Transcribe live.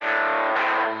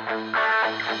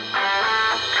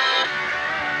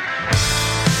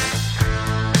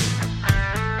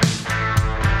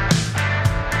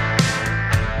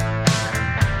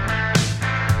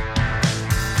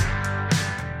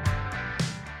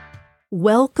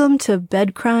Welcome to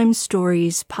Bed Crime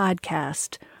Stories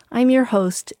podcast. I'm your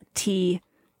host, T.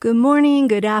 Good morning,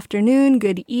 good afternoon,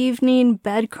 good evening,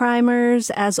 bed crimers.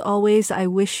 As always, I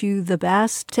wish you the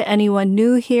best. To anyone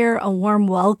new here, a warm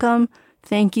welcome.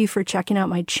 Thank you for checking out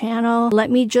my channel. Let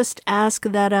me just ask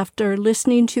that after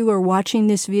listening to or watching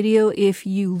this video, if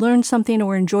you learned something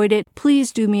or enjoyed it,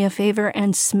 please do me a favor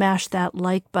and smash that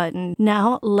like button.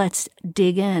 Now, let's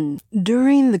dig in.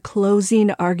 During the closing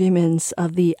arguments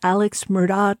of the Alex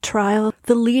Murdaugh trial,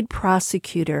 the lead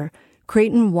prosecutor,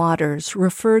 Creighton Waters,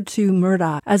 referred to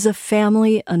Murdaugh as a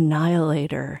family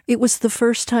annihilator. It was the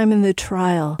first time in the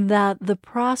trial that the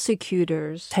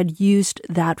prosecutors had used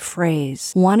that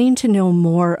phrase. Wanting to know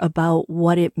more about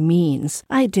what it means,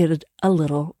 I did a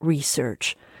little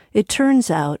research. It turns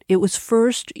out it was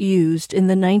first used in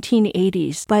the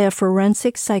 1980s by a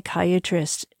forensic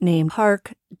psychiatrist named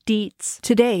Hark Dietz.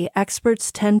 Today, experts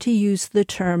tend to use the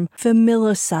term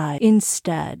familicide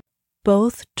instead.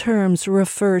 Both terms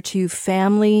refer to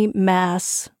family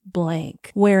mass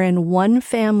blank, wherein one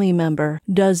family member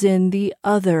does in the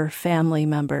other family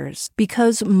members.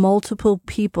 Because multiple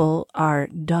people are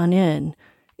done in,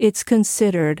 it's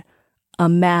considered a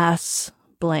mass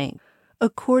blank.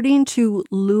 According to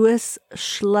Louis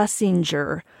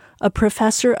Schlesinger, a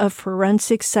professor of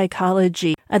forensic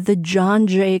psychology at the John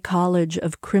Jay College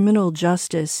of Criminal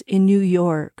Justice in New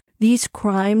York, these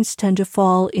crimes tend to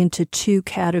fall into two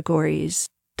categories.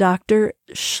 Dr.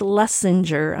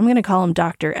 Schlesinger, I'm going to call him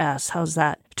Dr. S, how's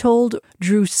that, told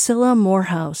Drusilla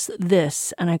Morehouse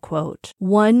this, and I quote,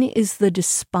 "One is the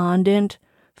despondent,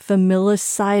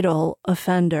 familicidal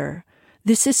offender.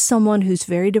 This is someone who's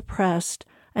very depressed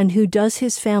and who does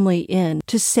his family in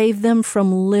to save them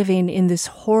from living in this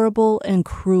horrible and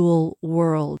cruel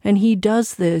world. And he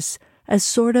does this as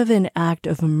sort of an act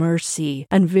of mercy,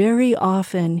 and very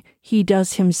often he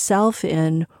does himself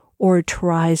in or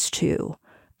tries to."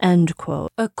 End quote.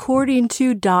 According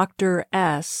to Dr.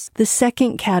 S, the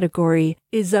second category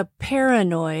is a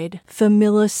paranoid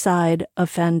familicide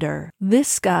offender.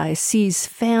 This guy sees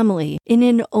family in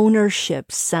an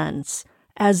ownership sense,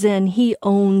 as in he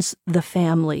owns the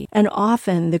family, and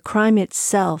often the crime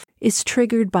itself is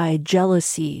triggered by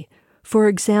jealousy. For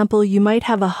example, you might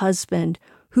have a husband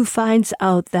who finds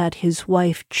out that his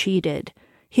wife cheated.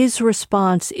 His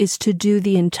response is to do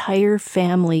the entire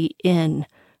family in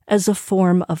as a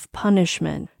form of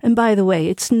punishment. And by the way,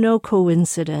 it's no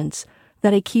coincidence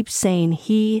that I keep saying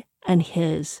he and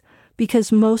his,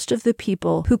 because most of the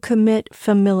people who commit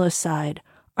familicide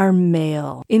are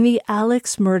male. In the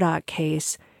Alex Murdaugh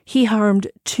case, he harmed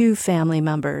two family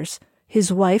members,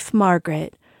 his wife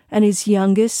Margaret and his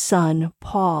youngest son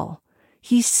Paul.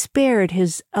 He spared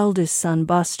his eldest son,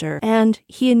 Buster, and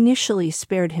he initially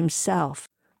spared himself.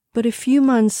 But a few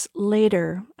months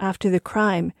later, after the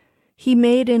crime, he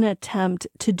made an attempt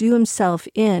to do himself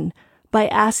in by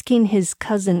asking his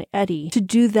cousin Eddie to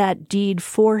do that deed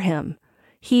for him.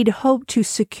 He'd hoped to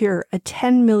secure a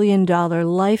 $10 million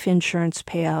life insurance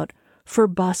payout for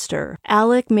Buster.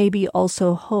 Alec maybe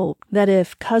also hoped that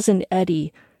if cousin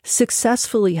Eddie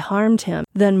successfully harmed him,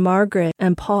 then Margaret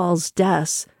and Paul's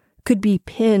deaths could be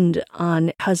pinned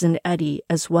on cousin Eddie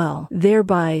as well,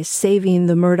 thereby saving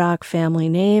the Murdaugh family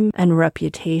name and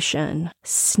reputation.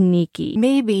 Sneaky.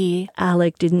 Maybe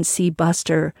Alec didn't see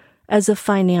Buster as a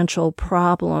financial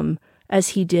problem as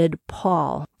he did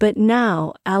Paul, but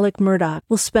now Alec Murdaugh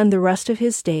will spend the rest of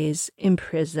his days in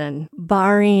prison,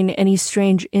 barring any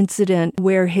strange incident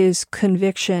where his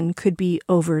conviction could be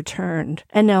overturned.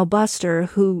 And now Buster,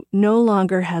 who no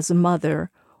longer has a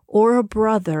mother or a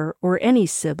brother or any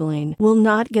sibling, will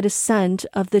not get a cent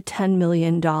of the $10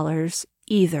 million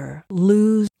either.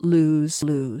 Lose, lose,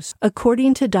 lose.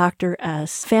 According to Dr.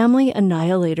 S, family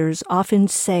annihilators often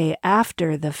say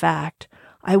after the fact,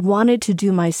 "I wanted to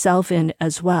do myself in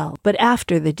as well, but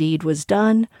after the deed was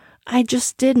done, I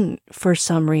just didn't for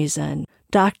some reason."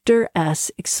 Dr.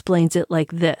 S explains it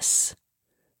like this.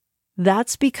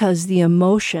 That's because the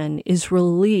emotion is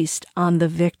released on the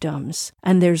victims,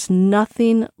 and there's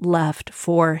nothing left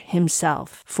for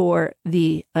himself, for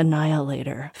the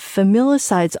annihilator.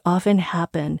 Familicides often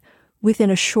happen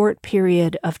within a short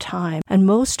period of time, and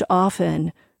most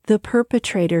often, the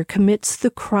perpetrator commits the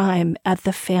crime at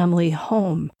the family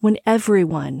home when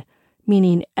everyone,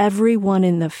 meaning everyone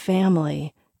in the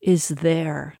family, is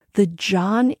there. The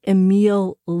John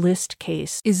Emil List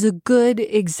case is a good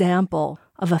example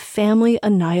of a family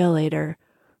annihilator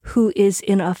who is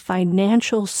in a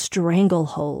financial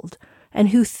stranglehold and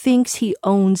who thinks he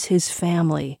owns his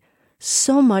family,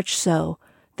 so much so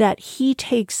that he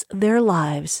takes their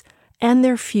lives and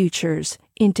their futures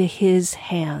into his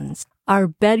hands. Our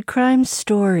bed crime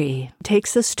story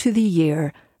takes us to the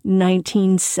year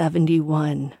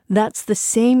 1971. That's the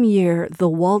same year the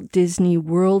Walt Disney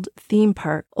World theme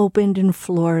park opened in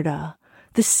Florida.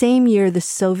 The same year the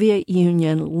Soviet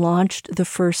Union launched the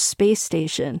first space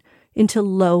station into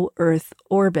low Earth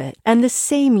orbit. And the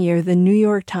same year the New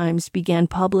York Times began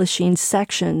publishing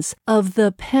sections of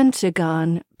the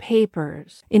Pentagon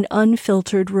Papers, an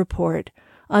unfiltered report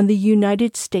on the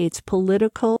United States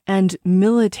political and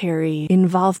military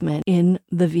involvement in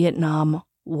the Vietnam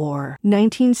War.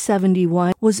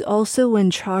 1971 was also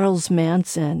when Charles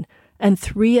Manson and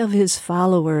 3 of his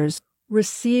followers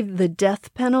received the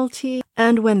death penalty,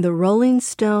 and when the Rolling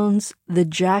Stones, the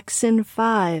Jackson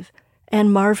 5,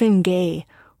 and Marvin Gaye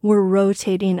were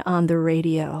rotating on the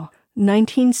radio.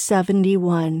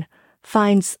 1971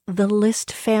 finds the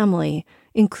List family,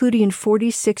 including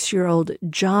 46-year-old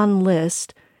John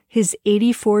List, his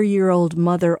 84-year-old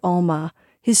mother Alma,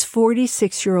 his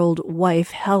 46-year-old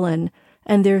wife Helen,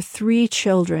 and their 3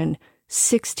 children,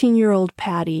 16-year-old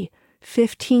Patty,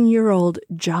 15-year-old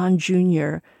John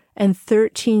Jr., and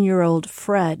 13-year-old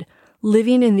Fred,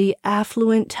 living in the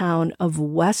affluent town of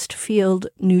Westfield,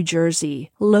 New Jersey,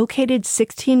 located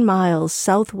 16 miles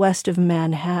southwest of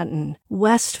Manhattan.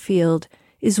 Westfield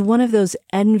is one of those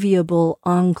enviable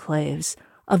enclaves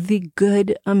of the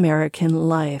good American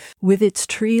life, with its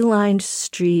tree-lined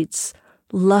streets,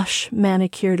 lush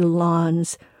manicured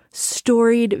lawns,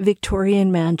 storied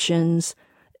Victorian mansions,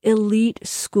 elite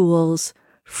schools,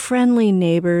 friendly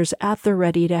neighbors at the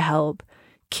ready to help,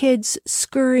 kids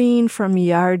scurrying from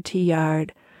yard to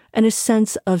yard, and a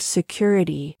sense of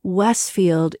security.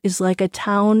 Westfield is like a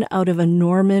town out of a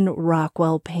Norman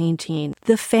Rockwell painting.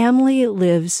 The family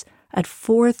lives at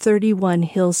 431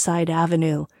 Hillside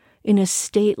Avenue in a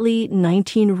stately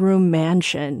 19-room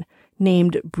mansion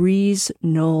named Breeze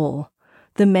Knoll.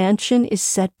 The mansion is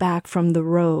set back from the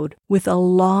road with a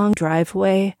long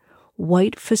driveway,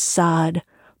 white facade,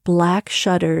 black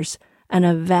shutters, and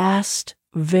a vast,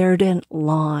 verdant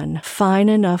lawn, fine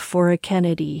enough for a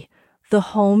Kennedy. The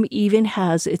home even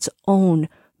has its own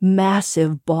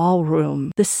massive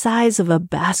ballroom, the size of a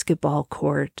basketball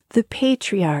court. The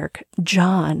patriarch,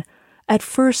 John, at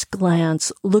first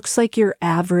glance looks like your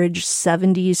average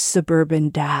 70s suburban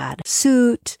dad.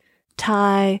 Suit,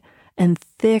 tie, and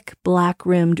thick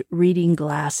black-rimmed reading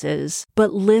glasses.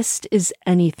 But List is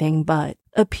anything but.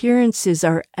 Appearances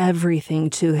are everything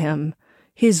to him.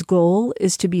 His goal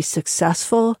is to be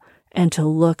successful and to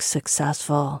look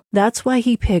successful. That's why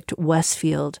he picked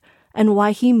Westfield and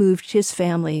why he moved his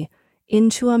family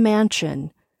into a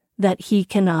mansion that he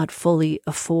cannot fully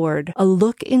afford. A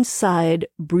look inside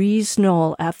Breeze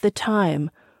Knoll at the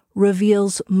time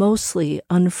reveals mostly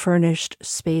unfurnished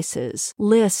spaces.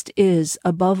 List is,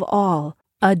 above all,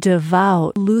 a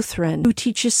devout Lutheran who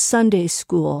teaches Sunday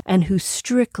school and who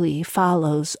strictly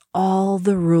follows all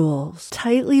the rules.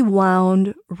 Tightly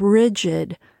wound,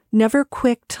 rigid, never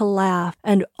quick to laugh,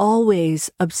 and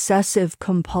always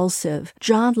obsessive-compulsive,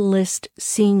 John List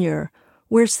Sr.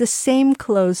 wears the same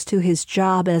clothes to his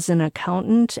job as an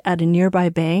accountant at a nearby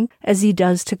bank as he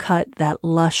does to cut that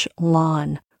lush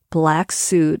lawn. Black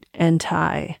suit and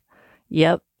tie.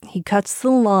 Yep, he cuts the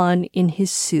lawn in his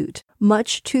suit,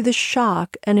 much to the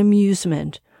shock and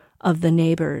amusement of the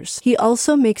neighbors. He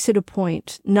also makes it a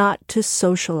point not to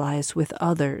socialize with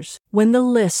others. When the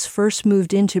Lists first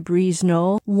moved into Breeze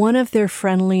Knoll, one of their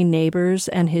friendly neighbors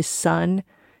and his son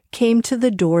came to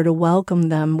the door to welcome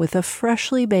them with a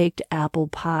freshly baked apple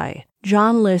pie.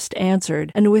 John List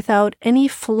answered, and without any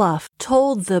fluff,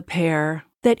 told the pair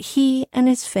that he and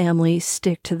his family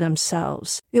stick to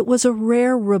themselves. It was a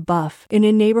rare rebuff in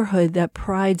a neighborhood that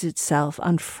prides itself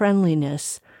on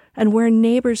friendliness and where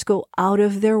neighbors go out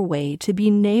of their way to be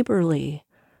neighborly.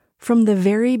 From the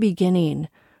very beginning,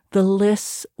 the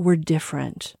Lists were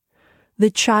different. The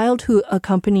child who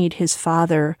accompanied his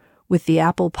father with the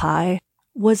apple pie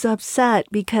was upset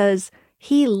because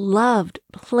he loved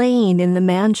playing in the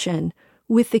mansion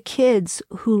with the kids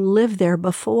who lived there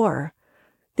before.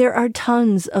 There are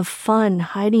tons of fun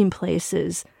hiding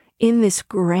places in this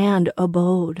grand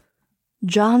abode.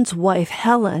 John's wife,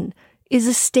 Helen, is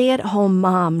a stay-at-home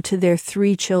mom to their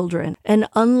 3 children, and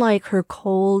unlike her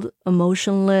cold,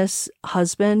 emotionless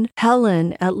husband,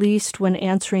 Helen, at least when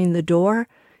answering the door,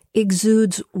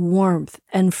 exudes warmth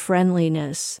and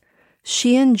friendliness.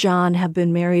 She and John have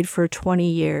been married for 20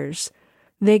 years.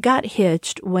 They got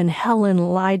hitched when Helen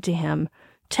lied to him,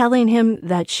 telling him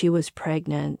that she was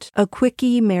pregnant. A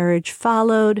quickie marriage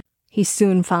followed. He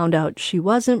soon found out she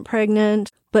wasn't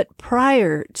pregnant, but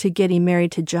prior to getting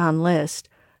married to John List,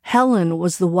 Helen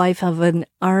was the wife of an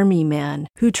army man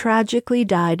who tragically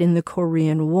died in the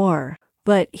Korean War,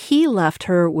 but he left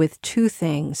her with two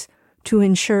things to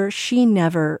ensure she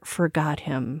never forgot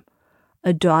him: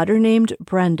 a daughter named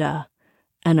Brenda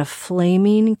and a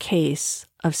flaming case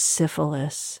of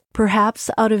syphilis. Perhaps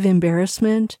out of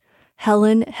embarrassment,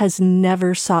 Helen has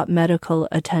never sought medical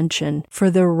attention for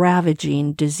the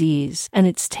ravaging disease, and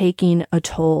it's taking a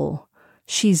toll.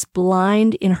 She's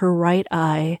blind in her right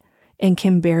eye and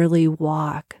can barely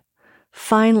walk.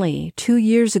 Finally, 2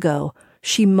 years ago,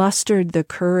 she mustered the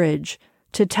courage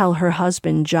to tell her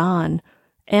husband, John,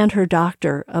 and her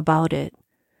doctor about it.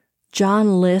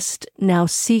 John List now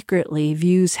secretly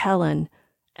views Helen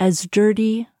as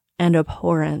dirty and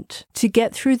abhorrent. To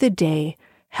get through the day,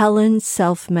 Helen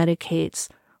self-medicates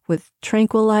with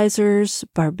tranquilizers,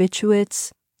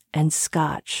 barbiturates, and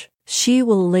scotch. She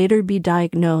will later be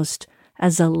diagnosed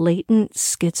as a latent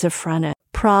schizophrenic.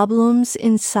 Problems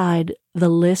inside the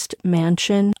List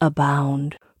mansion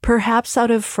abound. Perhaps out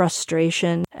of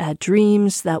frustration at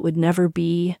dreams that would never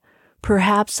be,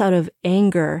 perhaps out of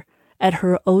anger at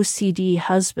her OCD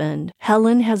husband,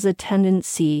 Helen has a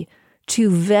tendency to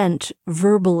vent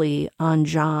verbally on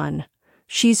John.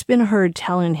 She's been heard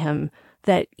telling him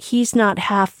that he's not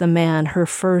half the man her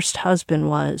first husband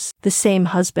was, the same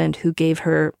husband who gave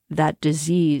her that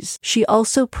disease. She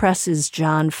also presses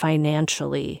John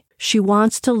financially. She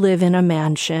wants to live in a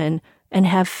mansion and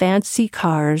have fancy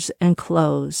cars and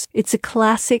clothes. It's a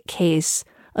classic case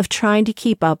of trying to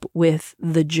keep up with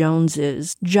the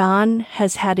Joneses. John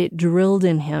has had it drilled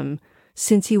in him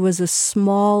since he was a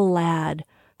small lad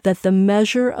that the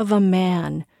measure of a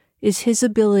man is his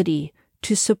ability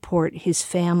to support his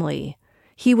family.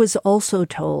 He was also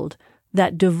told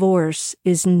that divorce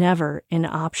is never an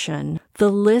option. The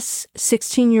List's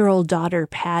 16-year-old daughter,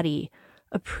 Patty,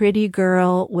 a pretty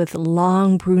girl with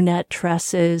long brunette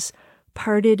tresses,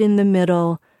 parted in the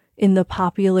middle in the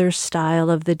popular style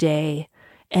of the day,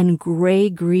 and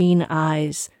gray-green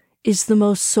eyes, is the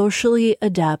most socially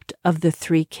adept of the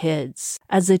three kids.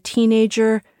 As a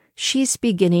teenager, she's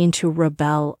beginning to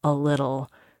rebel a little.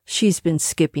 She's been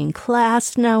skipping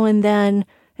class now and then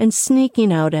and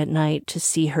sneaking out at night to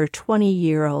see her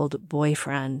 20-year-old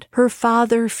boyfriend. Her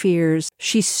father fears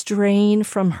she's straying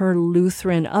from her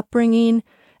Lutheran upbringing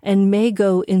and may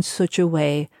go in such a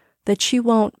way that she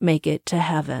won't make it to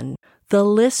heaven. The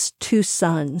List's two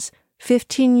sons,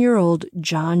 15-year-old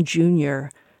John Jr.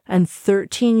 and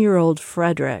 13-year-old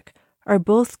Frederick, are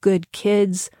both good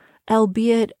kids,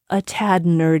 albeit a tad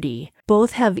nerdy.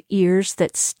 Both have ears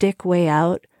that stick way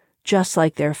out, just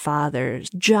like their fathers.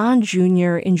 John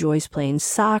Jr. enjoys playing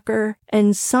soccer,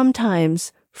 and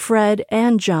sometimes Fred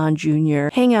and John Jr.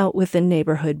 hang out with the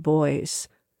neighborhood boys.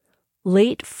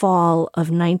 Late fall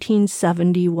of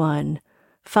 1971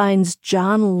 finds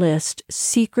John List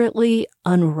secretly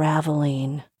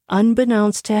unraveling.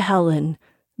 Unbeknownst to Helen,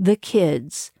 the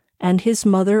kids, and his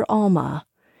mother Alma,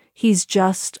 he's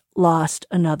just lost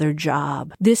another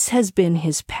job. This has been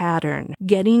his pattern,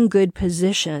 getting good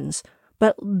positions,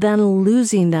 but then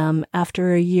losing them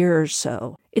after a year or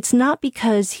so. It's not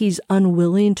because he's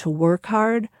unwilling to work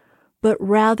hard, but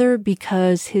rather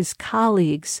because his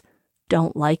colleagues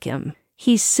don't like him.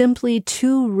 He's simply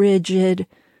too rigid,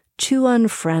 too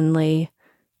unfriendly,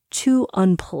 too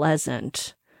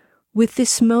unpleasant. With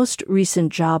this most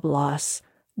recent job loss,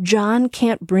 John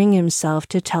can't bring himself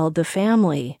to tell the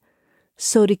family.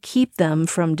 So to keep them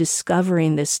from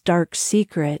discovering this dark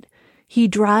secret, he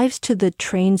drives to the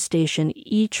train station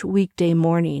each weekday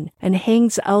morning and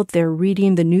hangs out there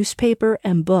reading the newspaper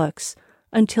and books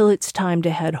until it's time to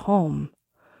head home.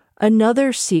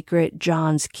 Another secret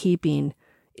John's keeping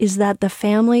is that the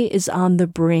family is on the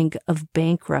brink of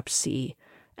bankruptcy,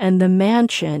 and the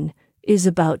mansion is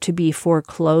about to be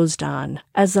foreclosed on.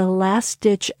 As a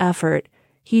last-ditch effort,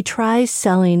 he tries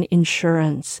selling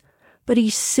insurance, but he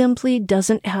simply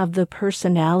doesn't have the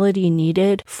personality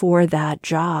needed for that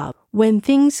job. When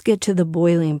things get to the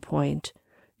boiling point,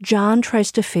 John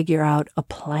tries to figure out a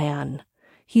plan.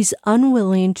 He's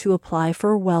unwilling to apply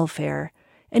for welfare,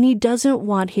 and he doesn't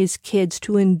want his kids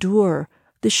to endure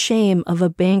the shame of a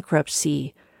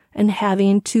bankruptcy and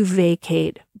having to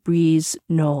vacate Breeze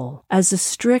Knoll. As a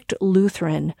strict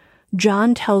Lutheran,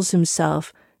 John tells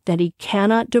himself that he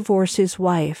cannot divorce his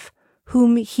wife,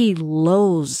 whom he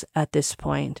loathes at this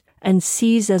point, and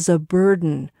sees as a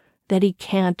burden that he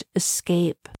can't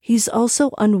escape. He's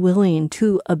also unwilling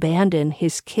to abandon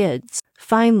his kids.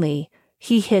 Finally,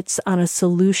 he hits on a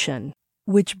solution,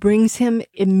 which brings him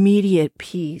immediate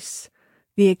peace.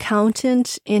 The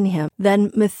accountant in him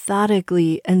then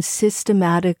methodically and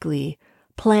systematically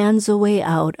plans a way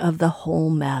out of the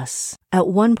whole mess. At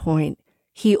one point,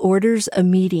 he orders a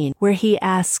meeting where he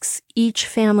asks each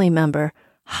family member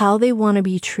how they want to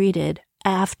be treated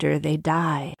after they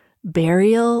die,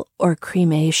 burial or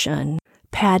cremation.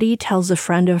 Patty tells a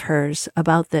friend of hers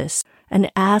about this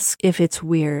and asks if it's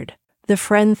weird. The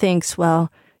friend thinks,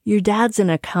 well, your dad's an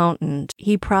accountant.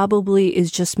 He probably is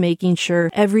just making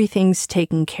sure everything's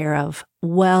taken care of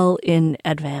well in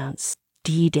advance.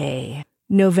 D-Day.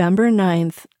 November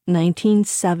 9th,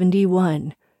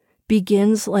 1971,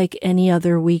 begins like any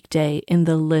other weekday in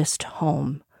the List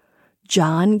home.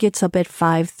 John gets up at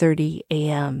 5:30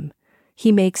 a.m.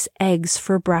 He makes eggs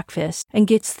for breakfast and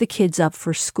gets the kids up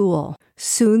for school.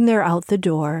 Soon they're out the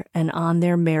door and on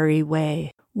their merry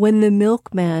way. When the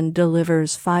milkman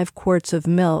delivers 5 quarts of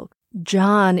milk,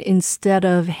 John, instead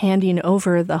of handing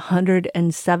over the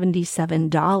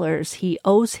 $177 he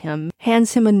owes him,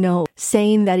 hands him a note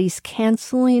saying that he's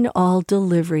canceling all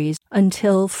deliveries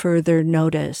until further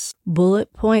notice.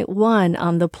 Bullet point 1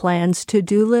 on the plan's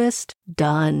to-do list,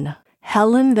 done.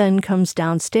 Helen then comes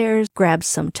downstairs, grabs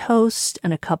some toast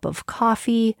and a cup of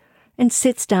coffee, and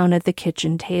sits down at the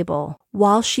kitchen table.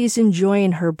 While she's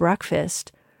enjoying her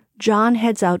breakfast, John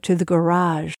heads out to the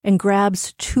garage and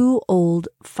grabs 2 old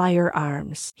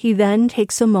firearms. He then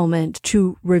takes a moment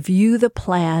to review the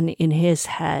plan in his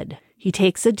head. He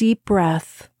takes a deep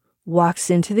breath,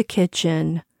 walks into the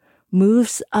kitchen,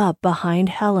 moves up behind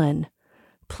Helen,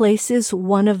 places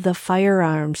one of the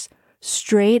firearms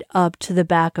straight up to the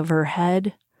back of her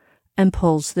head, and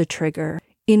pulls the trigger.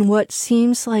 In what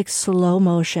seems like slow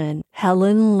motion,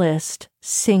 Helen List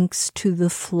sinks to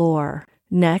the floor.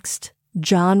 Next,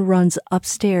 John runs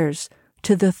upstairs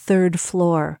to the 3rd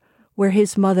floor, where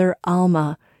his mother,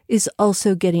 Alma, is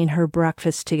also getting her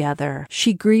breakfast together.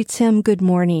 She greets him good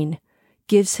morning,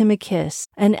 gives him a kiss,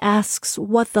 and asks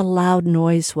what the loud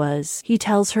noise was. He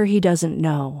tells her he doesn't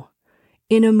know.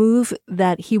 In a move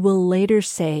that he will later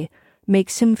say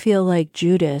makes him feel like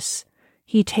Judas,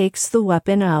 he takes the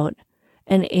weapon out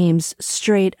and aims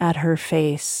straight at her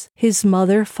face. His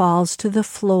mother falls to the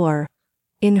floor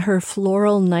in her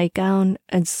floral nightgown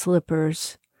and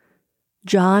slippers.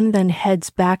 John then heads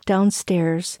back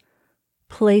downstairs,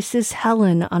 places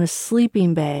Helen on a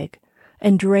sleeping bag,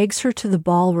 and drags her to the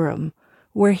ballroom,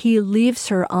 where he leaves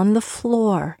her on the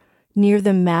floor near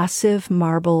the massive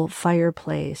marble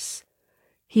fireplace.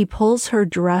 He pulls her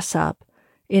dress up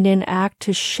in an act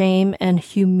to shame and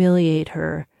humiliate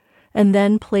her, and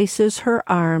then places her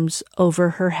arms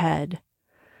over her head.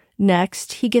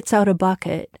 Next, he gets out a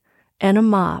bucket and a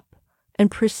mop and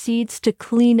proceeds to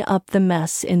clean up the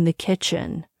mess in the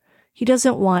kitchen. He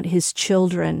doesn't want his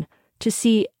children to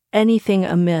see anything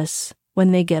amiss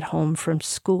when they get home from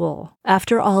school.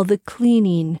 After all the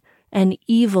cleaning and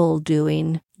evil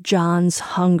doing, John's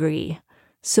hungry,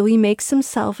 so he makes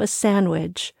himself a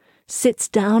sandwich, sits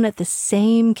down at the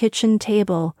same kitchen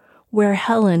table where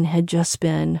Helen had just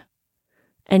been,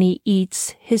 and he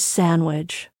eats his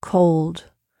sandwich cold.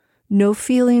 No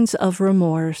feelings of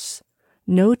remorse,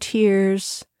 no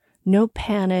tears, no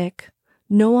panic,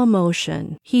 no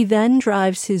emotion. He then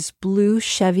drives his blue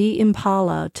Chevy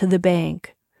Impala to the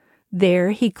bank.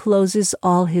 There he closes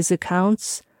all his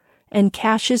accounts and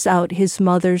cashes out his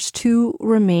mother's 2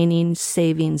 remaining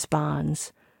savings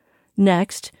bonds.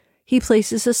 Next, he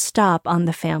places a stop on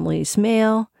the family's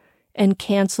mail and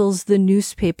cancels the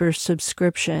newspaper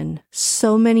subscription.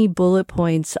 So many bullet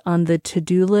points on the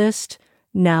to-do list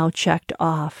now checked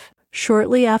off.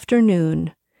 Shortly after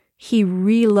noon, he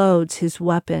reloads his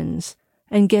weapons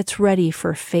and gets ready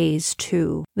for phase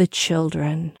 2, the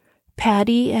children.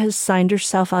 Patty has signed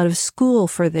herself out of school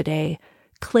for the day,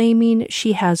 claiming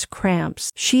she has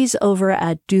cramps. She's over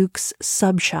at Duke's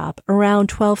sub shop around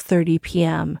 12:30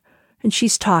 p.m., and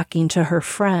she's talking to her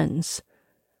friends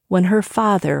when her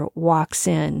father walks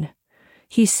in.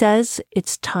 He says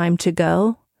it's time to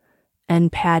go,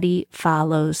 and Patty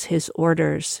follows his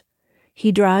orders.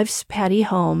 He drives Patty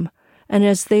home, and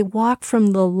as they walk from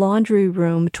the laundry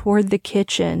room toward the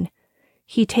kitchen,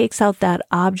 he takes out that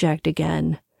object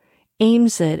again,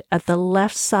 aims it at the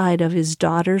left side of his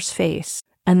daughter's face,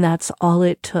 and that's all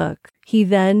it took. He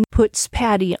then puts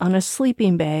Patty on a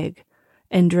sleeping bag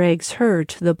and drags her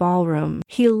to the ballroom.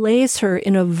 He lays her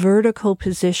in a vertical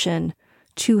position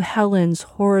to Helen's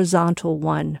horizontal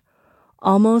one,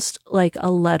 almost like a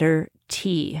letter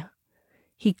T.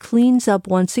 He cleans up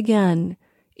once again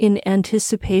in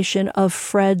anticipation of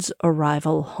Fred's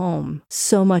arrival home.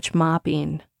 So much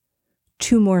mopping.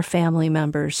 2 more family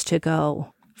members to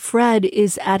go. Fred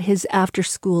is at his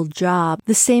after-school job,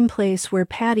 the same place where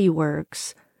Patty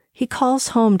works. He calls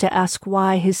home to ask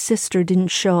why his sister didn't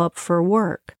show up for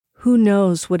work. Who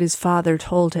knows what his father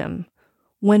told him?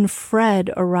 When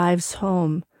Fred arrives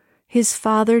home, his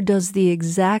father does the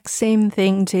exact same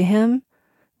thing to him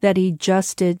that he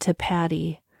just did to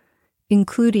Patty,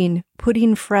 including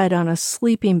putting Fred on a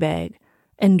sleeping bag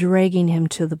and dragging him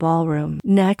to the ballroom.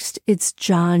 Next, it's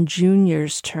John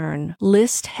Jr.'s turn.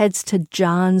 List heads to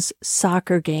John's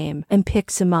soccer game and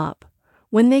picks him up.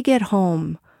 When they get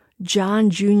home,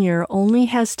 John Jr. only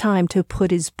has time to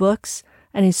put his books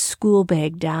and his school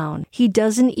bag down. He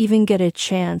doesn't even get a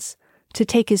chance to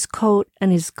take his coat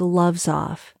and his gloves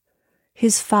off.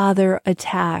 His father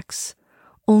attacks,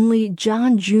 only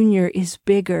John Jr. is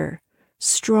bigger,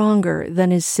 stronger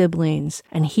than his siblings,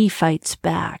 and he fights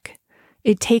back.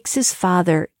 It takes his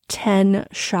father 10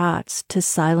 shots to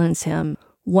silence him.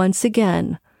 Once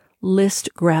again, List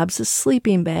grabs a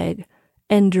sleeping bag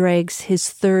and drags his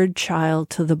third child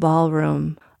to the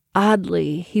ballroom.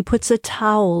 Oddly, he puts a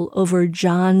towel over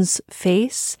John's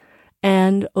face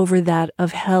and over that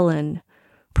of Helen.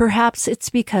 Perhaps it's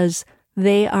because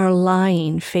they are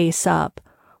lying face up,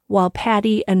 while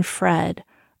Patty and Fred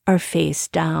are face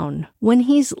down. When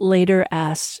he's later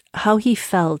asked how he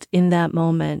felt in that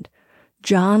moment,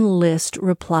 John List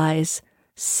replies,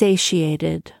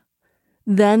 satiated.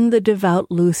 Then the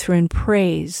devout Lutheran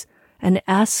prays and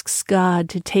asks God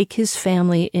to take his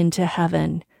family into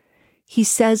heaven. He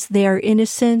says they are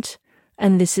innocent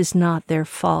and this is not their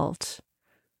fault.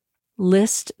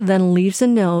 List then leaves a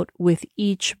note with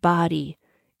each body,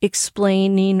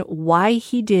 explaining why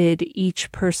he did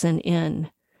each person in.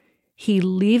 He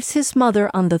leaves his mother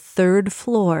on the 3rd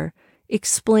floor,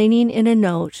 explaining in a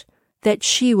note that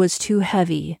she was too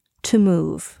heavy to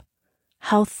move.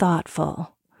 How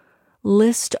thoughtful.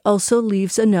 List also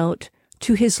leaves a note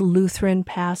to his Lutheran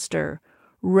pastor,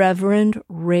 Reverend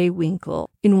Ray Winkle.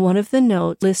 In one of the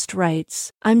notes, List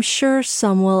writes, I'm sure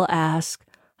some will ask,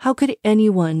 how could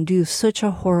anyone do such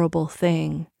a horrible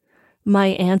thing? My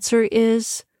answer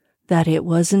is that it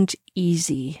wasn't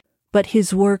easy, but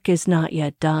his work is not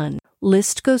yet done.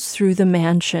 List goes through the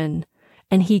mansion,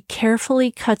 and he carefully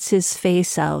cuts his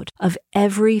face out of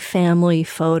every family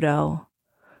photo.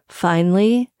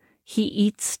 Finally, he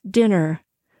eats dinner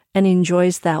and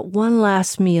enjoys that one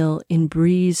last meal in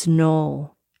Breeze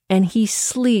Knoll. And he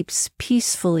sleeps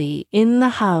peacefully in the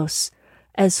house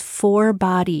as 4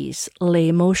 bodies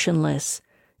lay motionless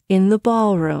in the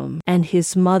ballroom, and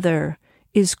his mother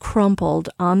is crumpled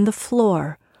on the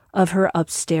floor of her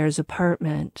upstairs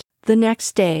apartment. The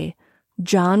next day,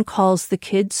 John calls the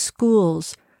kids'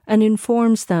 schools and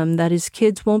informs them that his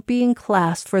kids won't be in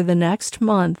class for the next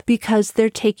month because they're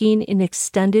taking an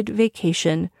extended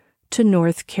vacation to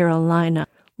North Carolina.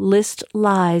 List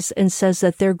lies and says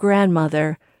that their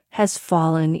grandmother has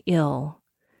fallen ill.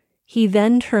 He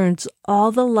then turns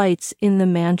all the lights in the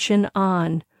mansion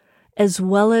on, as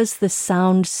well as the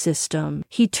sound system.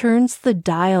 He turns the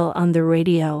dial on the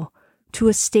radio to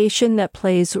a station that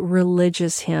plays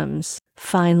religious hymns.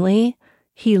 Finally,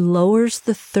 he lowers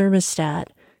the thermostat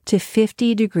to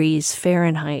 50 degrees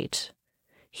Fahrenheit.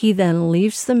 He then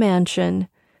leaves the mansion,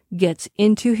 gets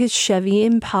into his Chevy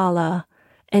Impala,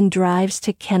 and drives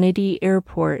to Kennedy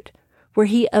Airport, where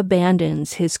he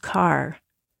abandons his car.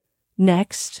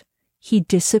 Next, he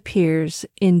disappears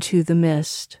into the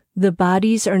mist. The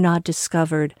bodies are not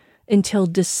discovered until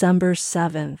December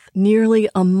 7th, nearly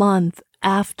a month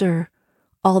after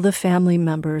all the family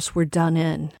members were done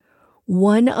in.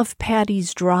 One of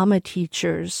Patty's drama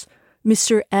teachers,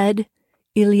 Mr. Ed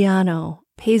Iliano,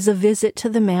 pays a visit to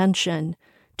the mansion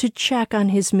to check on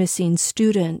his missing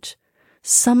student.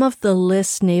 Some of the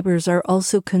List neighbors are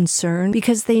also concerned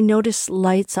because they noticed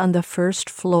lights on the 1st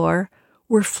floor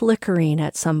were flickering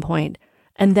at some point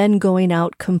and then going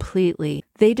out completely.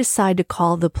 They decide to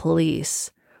call the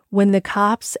police. When the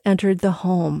cops entered the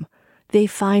home, they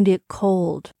find it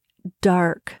cold,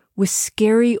 dark, with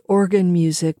scary organ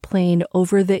music playing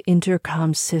over the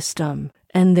intercom system,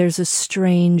 and there's a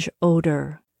strange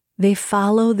odor. They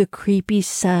follow the creepy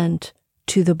scent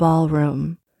to the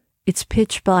ballroom. It's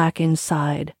pitch black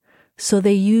inside, so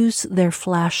they use their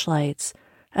flashlights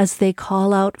as they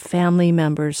call out family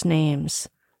members' names.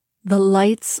 The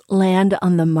lights land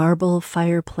on the marble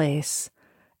fireplace,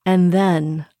 and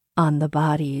then on the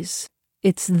bodies.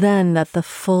 It's then that the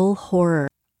full horror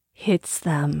hits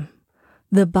them.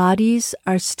 The bodies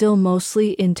are still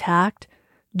mostly intact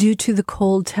due to the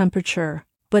cold temperature,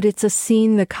 but it's a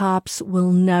scene the cops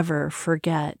will never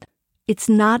forget. It's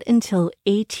not until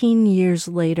 18 years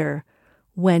later,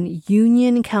 when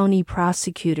Union County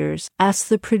prosecutors asked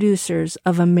the producers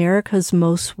of America's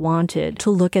Most Wanted to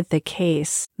look at the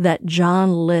case, that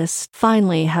John List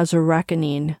finally has a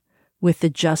reckoning with the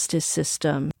justice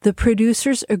system. The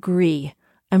producers agree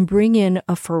and bring in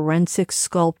a forensic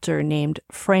sculptor named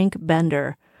Frank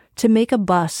Bender to make a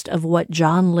bust of what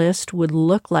John List would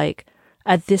look like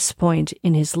at this point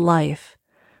in his life.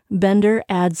 Bender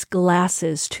adds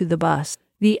glasses to the bust.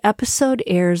 The episode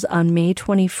airs on May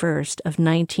 21st of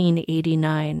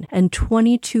 1989, and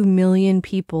 22 million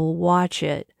people watch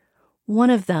it.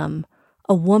 One of them,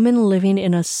 a woman living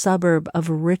in a suburb of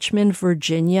Richmond,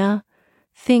 Virginia,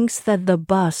 thinks that the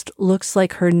bust looks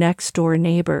like her next-door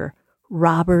neighbor,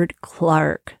 Robert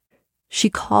Clark. She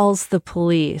calls the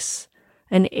police,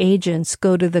 and agents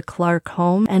go to the Clark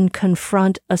home and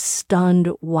confront a stunned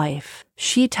wife.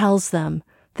 She tells them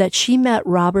that she met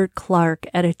Robert Clark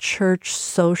at a church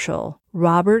social.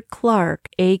 Robert Clark,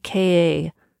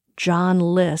 a.k.a. John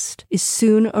List, is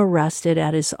soon arrested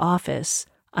at his office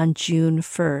on June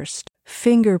 1st.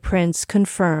 Fingerprints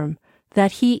confirm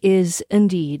that he is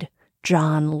indeed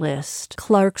John List.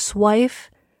 Clark's wife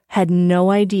had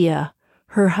no idea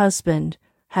her husband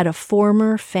had a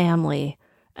former family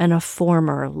and a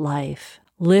former life.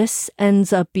 List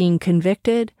ends up being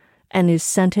convicted and is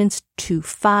sentenced to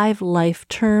 5 life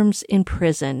terms in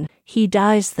prison. He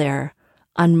dies there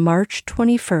on March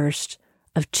 21st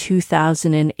of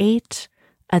 2008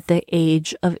 at the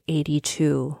age of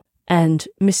 82. And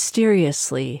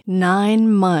mysteriously,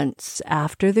 9 months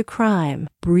after the crime,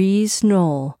 Breeze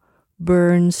Knoll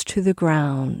burns to the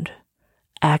ground.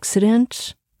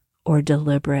 Accident or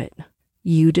deliberate?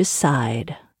 You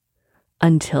decide.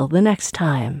 Until the next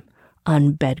time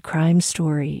on Bed Crime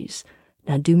Stories.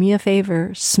 Now do me a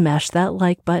favor, smash that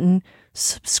like button,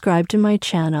 subscribe to my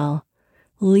channel,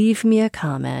 leave me a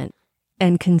comment,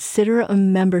 and consider a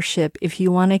membership if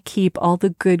you want to keep all the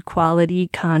good quality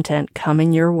content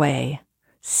coming your way.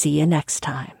 See you next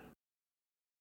time.